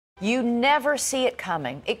You never see it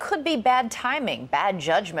coming. It could be bad timing, bad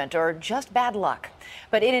judgment, or just bad luck.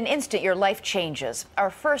 But in an instant, your life changes.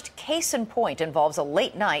 Our first case in point involves a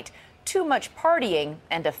late night, too much partying,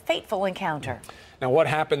 and a fateful encounter. Now, what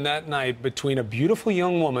happened that night between a beautiful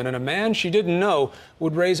young woman and a man she didn't know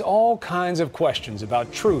would raise all kinds of questions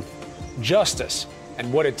about truth, justice,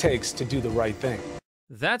 and what it takes to do the right thing.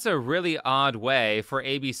 That's a really odd way for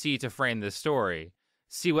ABC to frame this story.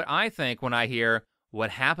 See, what I think when I hear what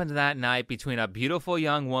happened that night between a beautiful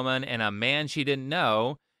young woman and a man she didn't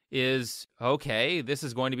know is, okay, this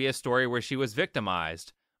is going to be a story where she was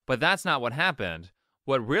victimized. But that's not what happened.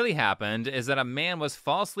 What really happened is that a man was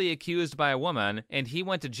falsely accused by a woman and he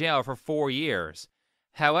went to jail for 4 years.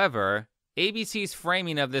 However, ABC's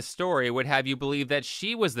framing of this story would have you believe that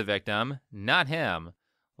she was the victim, not him.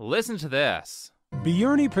 Listen to this.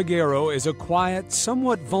 Bjarni Peguero is a quiet,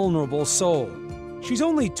 somewhat vulnerable soul. She's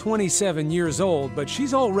only 27 years old, but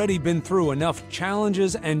she's already been through enough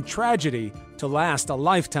challenges and tragedy to last a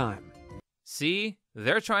lifetime. See,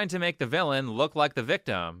 they're trying to make the villain look like the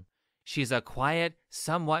victim. She's a quiet,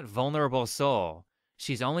 somewhat vulnerable soul.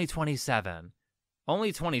 She's only 27.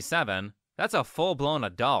 Only 27? That's a full-blown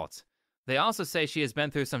adult. They also say she has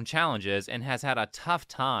been through some challenges and has had a tough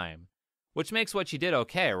time, which makes what she did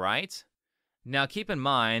okay, right? Now keep in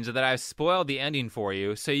mind that I've spoiled the ending for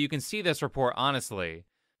you so you can see this report honestly,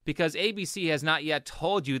 because ABC has not yet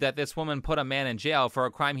told you that this woman put a man in jail for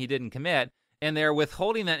a crime he didn't commit, and they're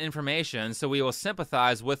withholding that information so we will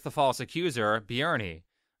sympathize with the false accuser, Bjarni.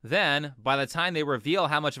 Then, by the time they reveal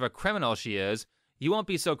how much of a criminal she is, you won't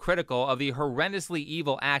be so critical of the horrendously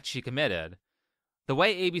evil act she committed. The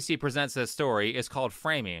way ABC presents this story is called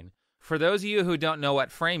framing. For those of you who don't know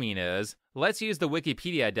what framing is, let's use the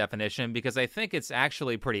Wikipedia definition because I think it's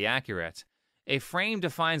actually pretty accurate. A frame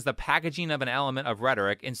defines the packaging of an element of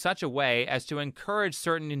rhetoric in such a way as to encourage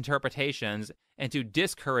certain interpretations and to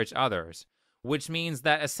discourage others, which means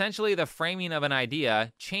that essentially the framing of an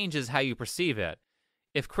idea changes how you perceive it.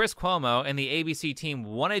 If Chris Cuomo and the ABC team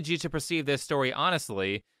wanted you to perceive this story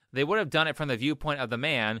honestly, they would have done it from the viewpoint of the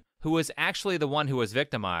man who was actually the one who was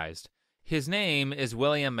victimized. His name is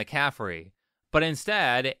William McCaffrey. But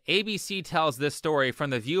instead, ABC tells this story from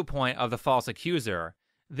the viewpoint of the false accuser.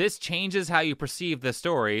 This changes how you perceive the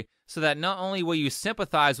story so that not only will you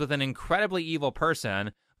sympathize with an incredibly evil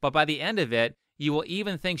person, but by the end of it, you will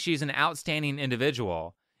even think she's an outstanding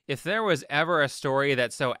individual. If there was ever a story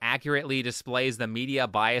that so accurately displays the media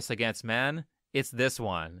bias against men, it's this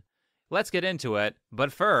one. Let's get into it,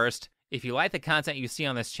 but first, if you like the content you see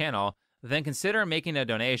on this channel, then consider making a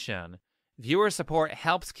donation. Viewer support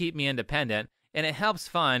helps keep me independent, and it helps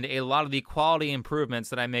fund a lot of the quality improvements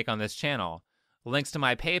that I make on this channel. Links to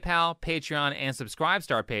my PayPal, Patreon, and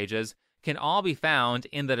Subscribestar pages can all be found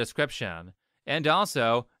in the description. And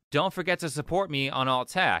also, don't forget to support me on Alt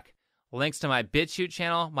Tech. Links to my BitChute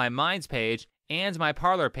channel, my Minds page, and my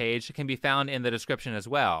Parler page can be found in the description as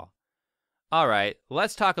well. Alright,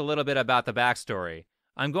 let's talk a little bit about the backstory.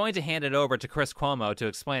 I'm going to hand it over to Chris Cuomo to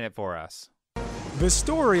explain it for us. The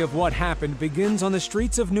story of what happened begins on the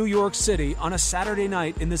streets of New York City on a Saturday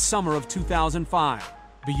night in the summer of 2005.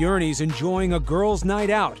 Bjarni's enjoying a girls' night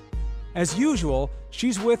out. As usual,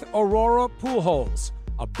 she's with Aurora Pujols,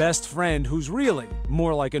 a best friend who's really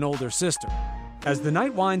more like an older sister. As the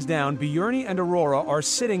night winds down, Bjarni and Aurora are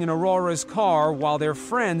sitting in Aurora's car while their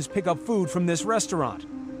friends pick up food from this restaurant.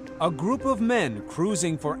 A group of men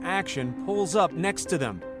cruising for action pulls up next to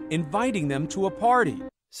them, inviting them to a party.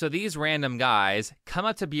 So these random guys come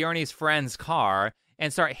up to Bjarni's friend's car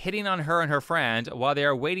and start hitting on her and her friend while they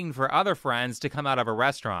are waiting for other friends to come out of a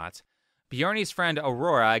restaurant. Bjarni's friend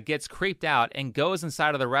Aurora gets creeped out and goes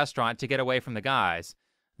inside of the restaurant to get away from the guys.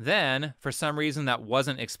 Then, for some reason that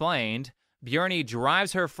wasn't explained, Bjarni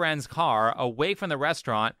drives her friend's car away from the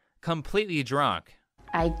restaurant completely drunk.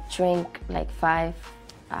 I drink like 5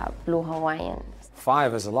 Blue Hawaiians.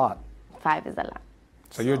 5 is a lot. 5 is a lot.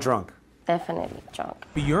 So you're drunk? Definitely drunk.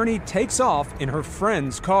 Bjarni takes off in her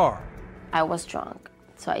friend's car. I was drunk,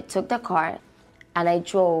 so I took the car and I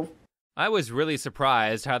drove. I was really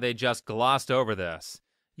surprised how they just glossed over this.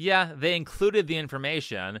 Yeah, they included the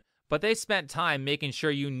information, but they spent time making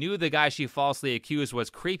sure you knew the guy she falsely accused was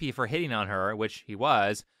creepy for hitting on her, which he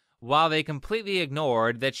was, while they completely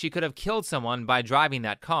ignored that she could have killed someone by driving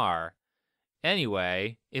that car.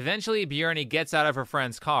 Anyway, eventually Bjarni gets out of her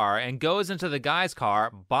friend's car and goes into the guy's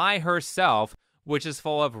car by herself, which is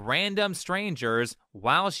full of random strangers,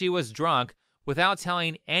 while she was drunk, without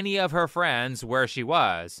telling any of her friends where she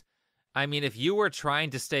was. I mean, if you were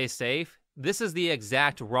trying to stay safe, this is the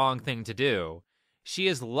exact wrong thing to do. She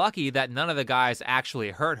is lucky that none of the guys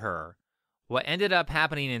actually hurt her. What ended up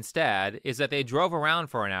happening instead is that they drove around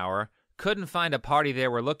for an hour, couldn't find a party they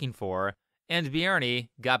were looking for, and Bjarne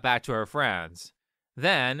got back to her friends.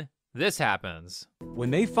 Then, this happens.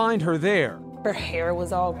 When they find her there, her hair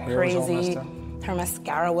was all crazy, her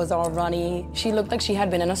mascara was all runny. She looked like she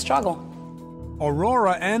had been in a struggle.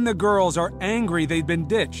 Aurora and the girls are angry they've been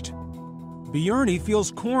ditched. Bjarne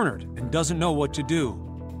feels cornered and doesn't know what to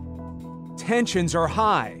do. Tensions are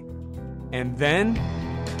high. And then,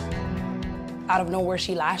 out of nowhere,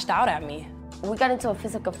 she lashed out at me. We got into a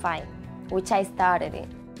physical fight, which I started it.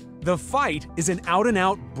 the fight is an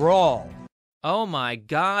out-and-out brawl. Oh my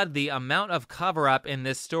God, the amount of cover-up in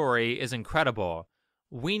this story is incredible.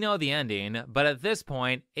 We know the ending, but at this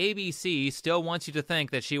point, ABC still wants you to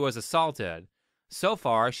think that she was assaulted. So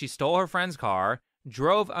far, she stole her friend's car,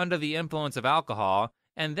 drove under the influence of alcohol,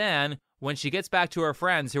 and then, when she gets back to her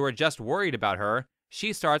friends who are just worried about her,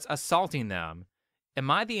 she starts assaulting them.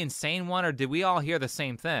 Am I the insane one, or did we all hear the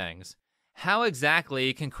same things? How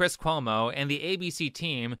exactly can Chris Cuomo and the ABC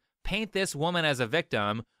team paint this woman as a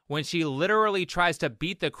victim when she literally tries to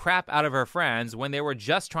beat the crap out of her friends when they were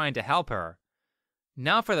just trying to help her?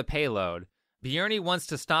 Now for the payload. Bjarne wants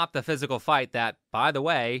to stop the physical fight that, by the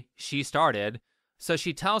way, she started, so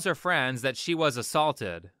she tells her friends that she was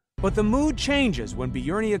assaulted. But the mood changes when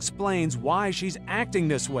Bjarne explains why she's acting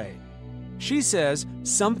this way. She says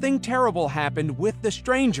something terrible happened with the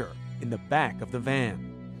stranger in the back of the van.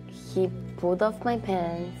 He pulled off my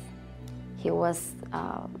pants. He was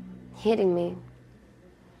hitting me,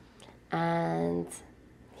 and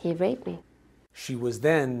he raped me. She was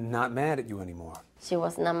then not mad at you anymore. She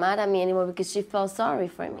was not mad at me anymore because she felt sorry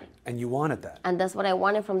for me. And you wanted that. And that's what I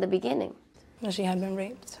wanted from the beginning. She had been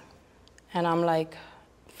raped. And I'm like,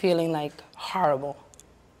 feeling like horrible,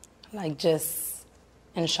 like just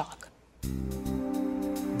in shock.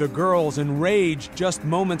 The girls, enraged just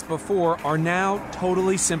moments before, are now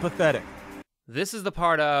totally sympathetic. This is the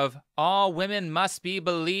part of all women must be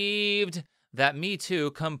believed that Me Too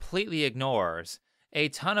completely ignores. A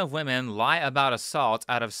ton of women lie about assault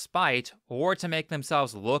out of spite or to make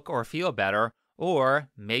themselves look or feel better, or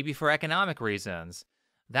maybe for economic reasons.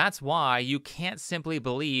 That's why you can't simply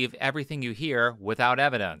believe everything you hear without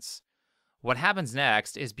evidence. What happens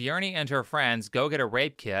next is Bjarne and her friends go get a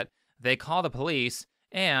rape kit, they call the police,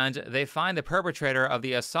 and they find the perpetrator of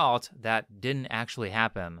the assault that didn't actually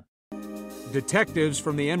happen. Detectives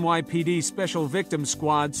from the NYPD Special Victims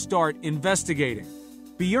Squad start investigating.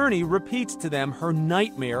 Bjarne repeats to them her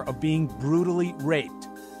nightmare of being brutally raped.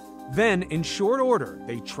 Then, in short order,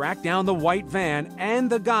 they track down the white van and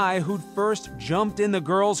the guy who'd first jumped in the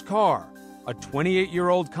girl's car, a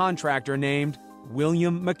 28-year-old contractor named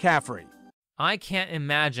William McCaffrey. I can't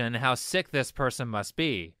imagine how sick this person must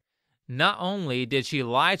be. Not only did she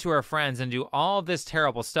lie to her friends and do all this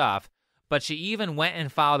terrible stuff, but she even went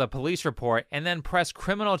and filed a police report and then pressed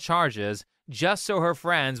criminal charges just so her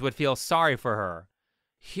friends would feel sorry for her.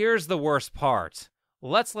 Here's the worst part.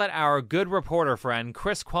 Let's let our good reporter friend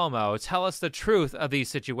Chris Cuomo tell us the truth of these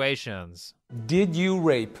situations. Did you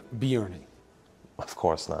rape Bjarne? Of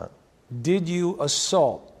course not. Did you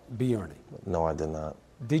assault Bjarne? No, I did not.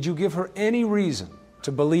 Did you give her any reason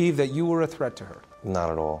to believe that you were a threat to her?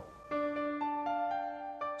 Not at all.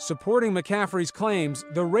 Supporting McCaffrey's claims,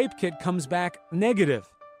 the rape kit comes back negative.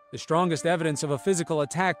 The strongest evidence of a physical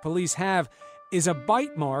attack police have is a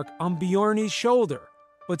bite mark on Bjarne's shoulder.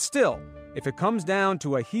 But still, if it comes down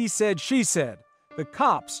to a he said, she said, the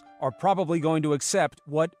cops are probably going to accept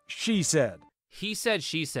what she said. He said,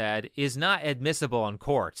 she said is not admissible in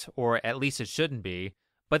court, or at least it shouldn't be,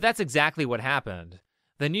 but that's exactly what happened.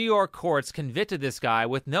 The New York courts convicted this guy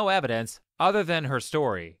with no evidence other than her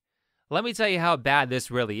story. Let me tell you how bad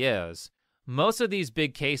this really is. Most of these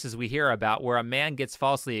big cases we hear about where a man gets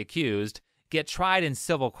falsely accused get tried in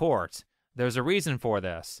civil court. There's a reason for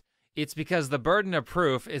this. It's because the burden of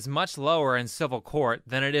proof is much lower in civil court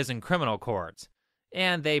than it is in criminal court.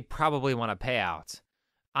 And they probably want a payout.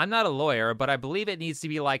 I'm not a lawyer, but I believe it needs to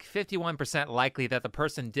be like 51% likely that the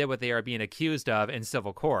person did what they are being accused of in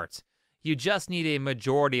civil court. You just need a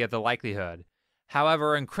majority of the likelihood.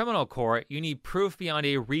 However, in criminal court, you need proof beyond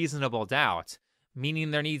a reasonable doubt,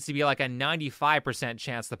 meaning there needs to be like a 95%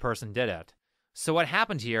 chance the person did it. So what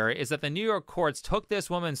happened here is that the New York courts took this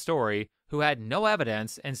woman's story, who had no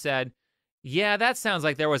evidence, and said, yeah, that sounds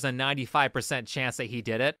like there was a 95% chance that he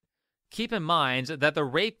did it. Keep in mind that the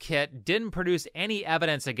rape kit didn't produce any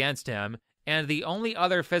evidence against him, and the only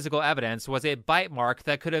other physical evidence was a bite mark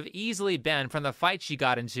that could have easily been from the fight she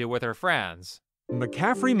got into with her friends.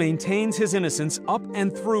 McCaffrey maintains his innocence up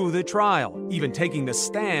and through the trial, even taking the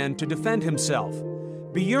stand to defend himself.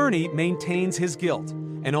 Bjorny maintains his guilt,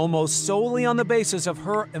 and almost solely on the basis of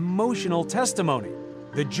her emotional testimony,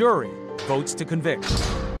 the jury votes to convict.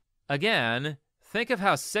 Again, think of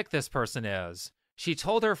how sick this person is. She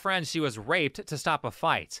told her friends she was raped to stop a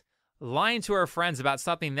fight. Lying to her friends about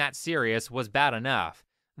something that serious was bad enough.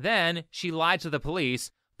 Then she lied to the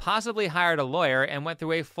police, possibly hired a lawyer, and went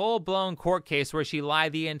through a full-blown court case where she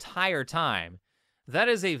lied the entire time. That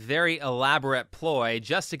is a very elaborate ploy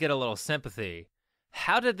just to get a little sympathy.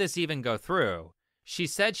 How did this even go through? She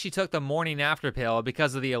said she took the morning after pill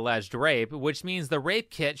because of the alleged rape, which means the rape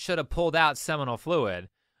kit should have pulled out seminal fluid.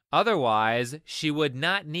 Otherwise, she would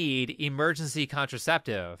not need emergency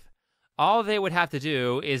contraceptive. All they would have to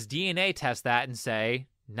do is DNA test that and say,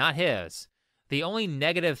 not his. The only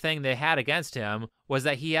negative thing they had against him was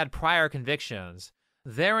that he had prior convictions.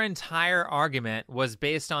 Their entire argument was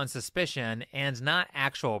based on suspicion and not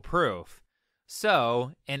actual proof.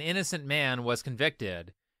 So, an innocent man was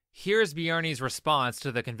convicted. Here's Bjorny's response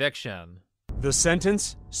to the conviction. The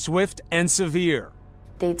sentence, swift and severe.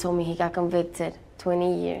 They told me he got convicted,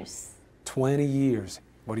 20 years. 20 years.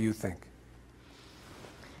 What do you think?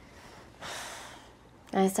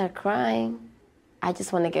 I start crying. I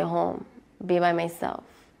just want to get home, be by myself.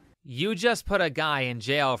 You just put a guy in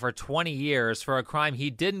jail for 20 years for a crime he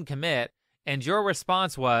didn't commit, and your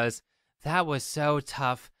response was, that was so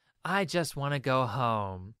tough, I just want to go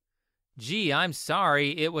home. Gee, I'm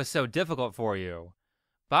sorry it was so difficult for you.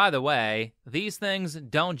 By the way, these things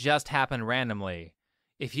don't just happen randomly.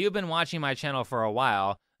 If you've been watching my channel for a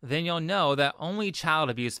while, then you'll know that only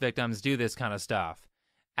child abuse victims do this kind of stuff.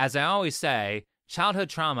 As I always say, childhood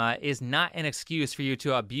trauma is not an excuse for you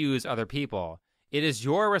to abuse other people. It is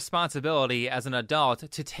your responsibility as an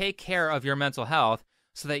adult to take care of your mental health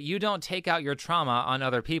so that you don't take out your trauma on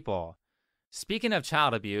other people. Speaking of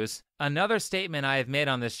child abuse, another statement I have made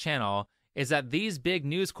on this channel is that these big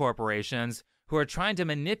news corporations who are trying to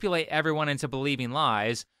manipulate everyone into believing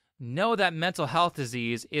lies know that mental health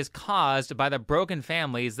disease is caused by the broken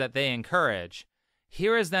families that they encourage.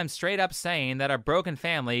 Here is them straight up saying that a broken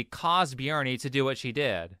family caused Bjorny to do what she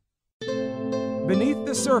did. Beneath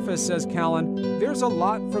the surface, says Callan, there's a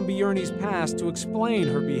lot from Bjorny's past to explain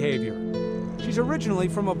her behavior. She's originally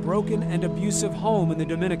from a broken and abusive home in the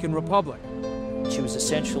Dominican Republic. She was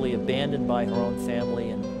essentially abandoned by her own family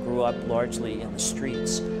and grew up largely in the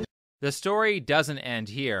streets. The story doesn't end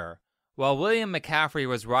here. While William McCaffrey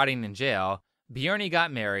was rotting in jail, Bjorny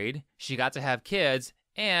got married, she got to have kids,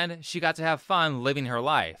 and she got to have fun living her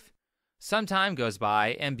life. Some time goes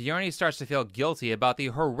by, and Bjorny starts to feel guilty about the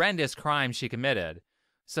horrendous crime she committed.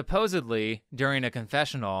 Supposedly, during a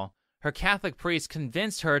confessional, her Catholic priest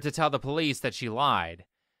convinced her to tell the police that she lied.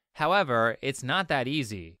 However, it's not that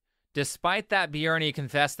easy. Despite that Bjorny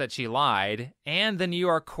confessed that she lied, and the New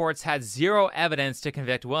York courts had zero evidence to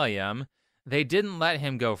convict William, they didn't let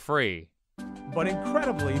him go free. But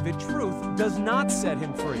incredibly, the truth does not set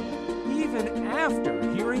him free. Even after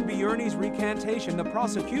hearing Bjorny's recantation, the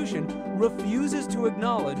prosecution refuses to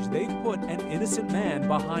acknowledge they've put an innocent man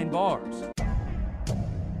behind bars.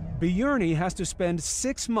 Bjorny has to spend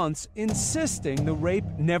 6 months insisting the rape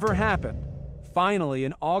never happened. Finally,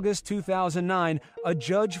 in August 2009, a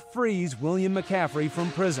judge frees William McCaffrey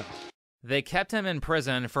from prison. They kept him in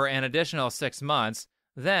prison for an additional 6 months,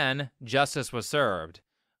 then justice was served.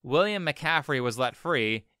 William McCaffrey was let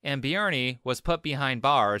free, and Bjorny was put behind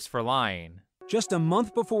bars for lying. Just a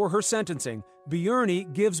month before her sentencing,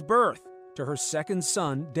 Bjorny gives birth to her second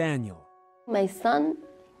son, Daniel. My son,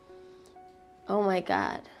 oh my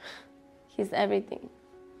God, he's everything.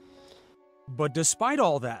 But despite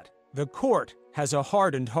all that, the court has a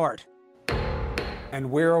hardened heart. And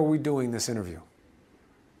where are we doing this interview?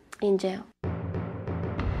 In jail.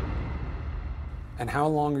 And how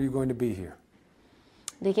long are you going to be here?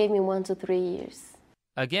 They gave me 1 to 3 years.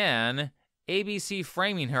 Again, ABC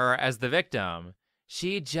framing her as the victim.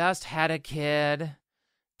 She just had a kid.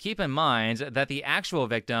 Keep in mind that the actual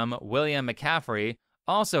victim, William McCaffrey,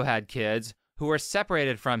 also had kids who were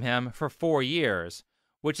separated from him for 4 years,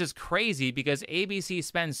 which is crazy because ABC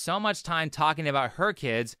spends so much time talking about her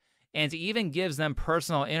kids and even gives them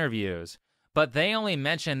personal interviews. But they only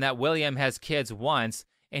mention that William has kids once,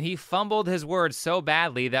 and he fumbled his words so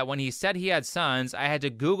badly that when he said he had sons, I had to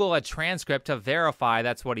Google a transcript to verify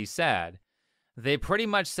that's what he said. They pretty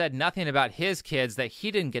much said nothing about his kids that he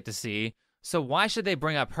didn't get to see, so why should they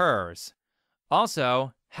bring up hers?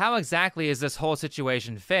 Also, how exactly is this whole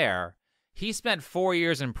situation fair? He spent 4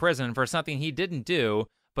 years in prison for something he didn't do,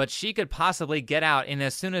 but she could possibly get out in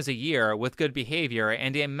as soon as a year with good behavior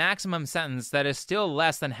and a maximum sentence that is still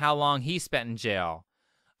less than how long he spent in jail.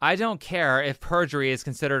 I don't care if perjury is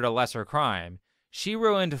considered a lesser crime. She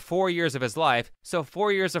ruined 4 years of his life, so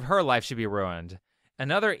 4 years of her life should be ruined.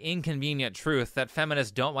 Another inconvenient truth that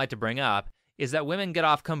feminists don't like to bring up is that women get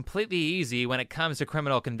off completely easy when it comes to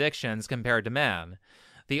criminal convictions compared to men.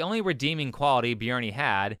 The only redeeming quality Bjorny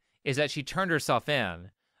had is that she turned herself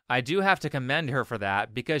in. I do have to commend her for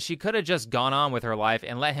that, because she could have just gone on with her life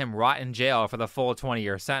and let him rot in jail for the full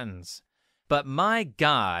 20-year sentence. But my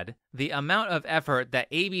God, the amount of effort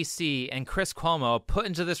that ABC and Chris Cuomo put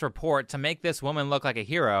into this report to make this woman look like a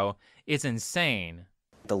hero is insane.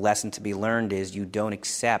 The lesson to be learned is you don't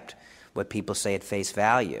accept what people say at face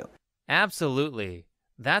value. Absolutely.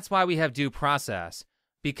 That's why we have due process.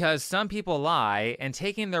 Because some people lie, and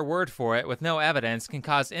taking their word for it with no evidence can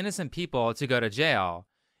cause innocent people to go to jail.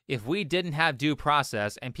 If we didn't have due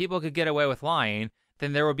process and people could get away with lying,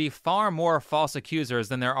 then there would be far more false accusers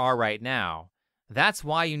than there are right now. That's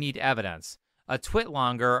why you need evidence. A twit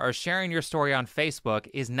longer or sharing your story on Facebook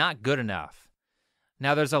is not good enough.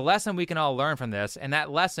 Now, there's a lesson we can all learn from this, and that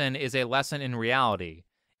lesson is a lesson in reality.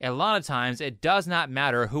 A lot of times, it does not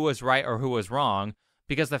matter who was right or who was wrong,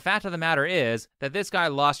 because the fact of the matter is that this guy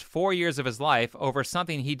lost 4 years of his life over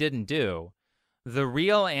something he didn't do. The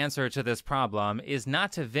real answer to this problem is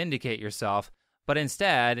not to vindicate yourself, but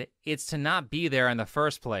instead, it's to not be there in the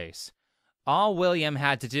first place. All William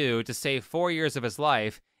had to do to save 4 years of his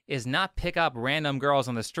life is not pick up random girls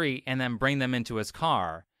on the street and then bring them into his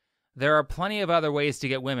car. There are plenty of other ways to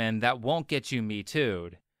get women that won't get you Me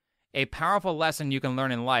Too'd. A powerful lesson you can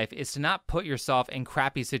learn in life is to not put yourself in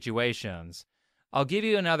crappy situations. I'll give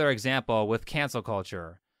you another example with cancel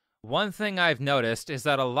culture. One thing I've noticed is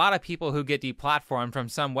that a lot of people who get deplatformed from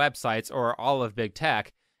some websites or all of big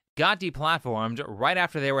tech got deplatformed right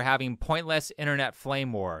after they were having pointless internet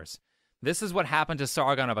flame wars. This is what happened to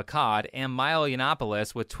Sargon of Akkad and Milo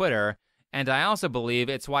Yiannopoulos with Twitter, and I also believe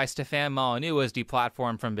it's why Stefan Molyneux was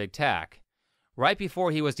deplatformed from big tech. Right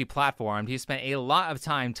before he was deplatformed, he spent a lot of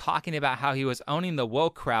time talking about how he was owning the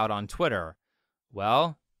woke crowd on Twitter.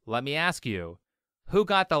 Well, let me ask you, who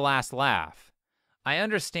got the last laugh? I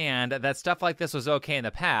understand that stuff like this was okay in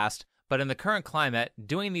the past, but in the current climate,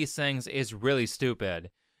 doing these things is really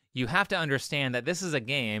stupid. You have to understand that this is a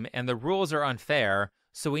game and the rules are unfair,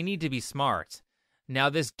 so we need to be smart. Now,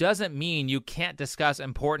 this doesn't mean you can't discuss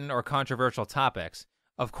important or controversial topics.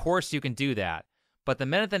 Of course you can do that. But the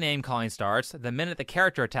minute the name calling starts, the minute the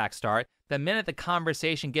character attacks start, the minute the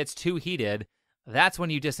conversation gets too heated, that's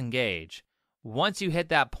when you disengage. Once you hit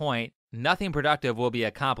that point, nothing productive will be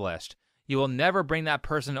accomplished. You will never bring that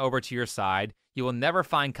person over to your side, you will never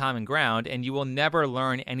find common ground, and you will never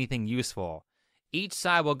learn anything useful. Each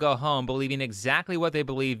side will go home believing exactly what they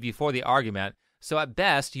believed before the argument, so at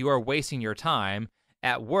best, you are wasting your time.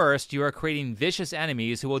 At worst, you are creating vicious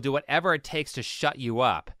enemies who will do whatever it takes to shut you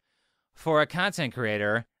up. For a content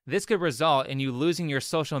creator, this could result in you losing your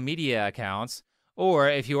social media accounts, or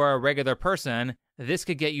if you are a regular person, this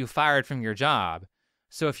could get you fired from your job.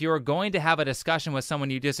 So if you are going to have a discussion with someone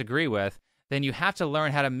you disagree with, then you have to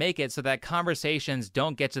learn how to make it so that conversations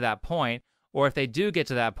don't get to that point, or if they do get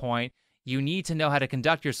to that point, you need to know how to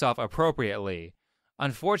conduct yourself appropriately.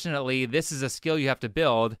 Unfortunately, this is a skill you have to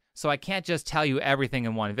build, so I can't just tell you everything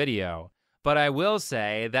in one video. But I will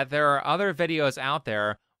say that there are other videos out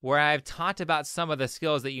there where I've talked about some of the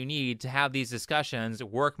skills that you need to have these discussions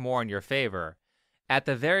work more in your favor. At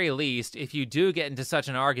the very least, if you do get into such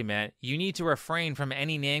an argument, you need to refrain from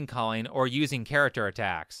any name-calling or using character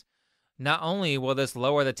attacks. Not only will this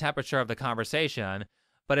lower the temperature of the conversation,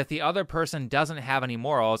 but if the other person doesn't have any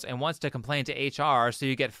morals and wants to complain to HR so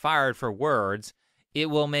you get fired for words, it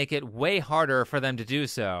will make it way harder for them to do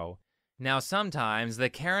so. Now, sometimes the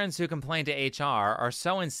Karens who complain to HR are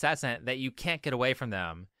so incessant that you can't get away from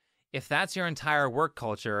them. If that's your entire work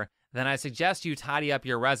culture, then I suggest you tidy up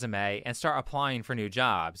your resume and start applying for new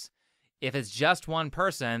jobs. If it's just one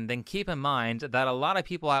person, then keep in mind that a lot of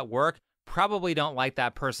people at work probably don't like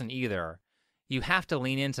that person either. You have to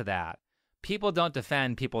lean into that. People don't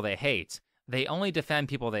defend people they hate. They only defend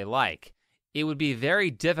people they like. It would be very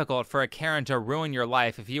difficult for a Karen to ruin your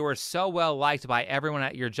life if you were so well liked by everyone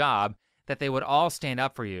at your job that they would all stand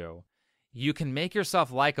up for you. You can make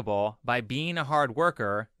yourself likable by being a hard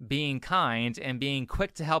worker, being kind, and being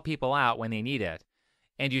quick to help people out when they need it.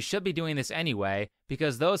 And you should be doing this anyway,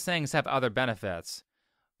 because those things have other benefits.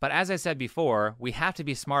 But as I said before, we have to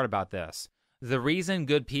be smart about this. The reason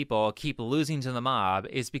good people keep losing to the mob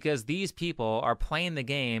is because these people are playing the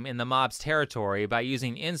game in the mob's territory by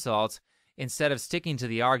using insults instead of sticking to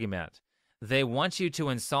the argument. They want you to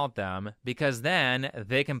insult them because then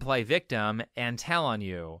they can play victim and tell on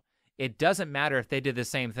you. It doesn't matter if they did the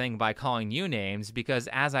same thing by calling you names because,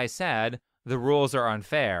 as I said, the rules are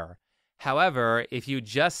unfair. However, if you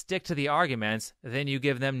just stick to the arguments, then you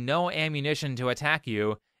give them no ammunition to attack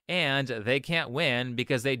you, and they can't win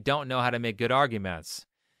because they don't know how to make good arguments.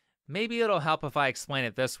 Maybe it'll help if I explain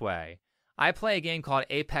it this way. I play a game called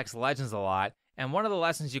Apex Legends a lot, and one of the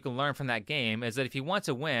lessons you can learn from that game is that if you want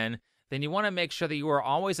to win, then you want to make sure that you are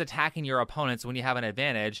always attacking your opponents when you have an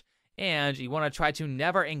advantage, and you want to try to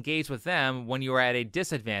never engage with them when you are at a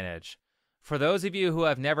disadvantage. For those of you who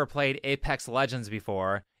have never played Apex Legends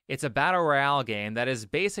before, it's a battle royale game that is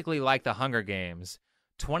basically like the Hunger Games.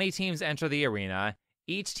 20 teams enter the arena,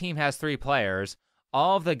 each team has 3 players,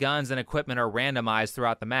 all of the guns and equipment are randomized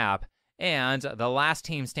throughout the map, and the last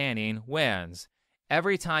team standing wins.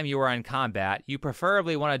 Every time you are in combat, you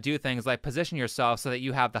preferably want to do things like position yourself so that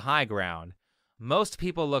you have the high ground. Most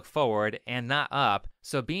people look forward and not up,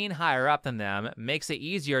 so being higher up than them makes it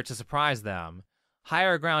easier to surprise them.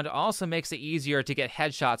 Higher ground also makes it easier to get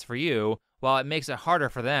headshots for you, while it makes it harder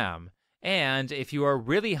for them. And if you are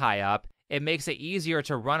really high up, it makes it easier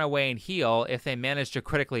to run away and heal if they manage to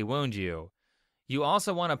critically wound you. You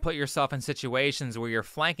also want to put yourself in situations where you're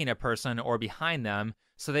flanking a person or behind them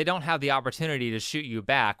so they don't have the opportunity to shoot you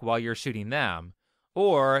back while you're shooting them.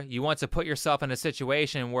 Or you want to put yourself in a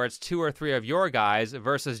situation where it's 2 or 3 of your guys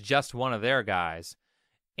versus just one of their guys.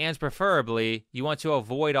 And preferably, you want to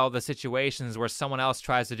avoid all the situations where someone else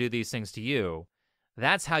tries to do these things to you.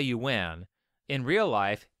 That's how you win. In real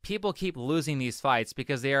life, people keep losing these fights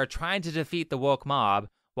because they are trying to defeat the woke mob,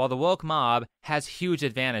 while the woke mob has huge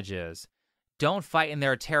advantages. Don't fight in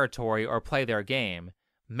their territory or play their game.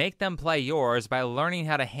 Make them play yours by learning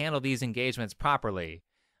how to handle these engagements properly.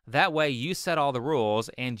 That way you set all the rules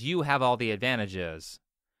and you have all the advantages.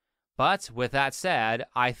 But with that said,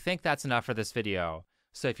 I think that's enough for this video.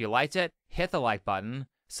 So if you liked it, hit the like button,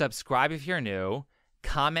 subscribe if you're new,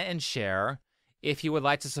 comment and share. If you would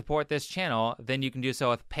like to support this channel, then you can do so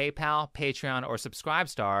with PayPal, Patreon, or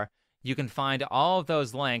Subscribestar. You can find all of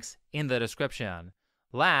those links in the description.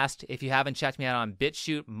 Last, if you haven't checked me out on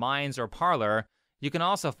BitChute, Minds, or Parler, you can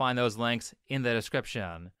also find those links in the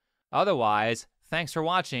description. Otherwise, thanks for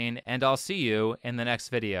watching, and I'll see you in the next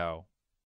video.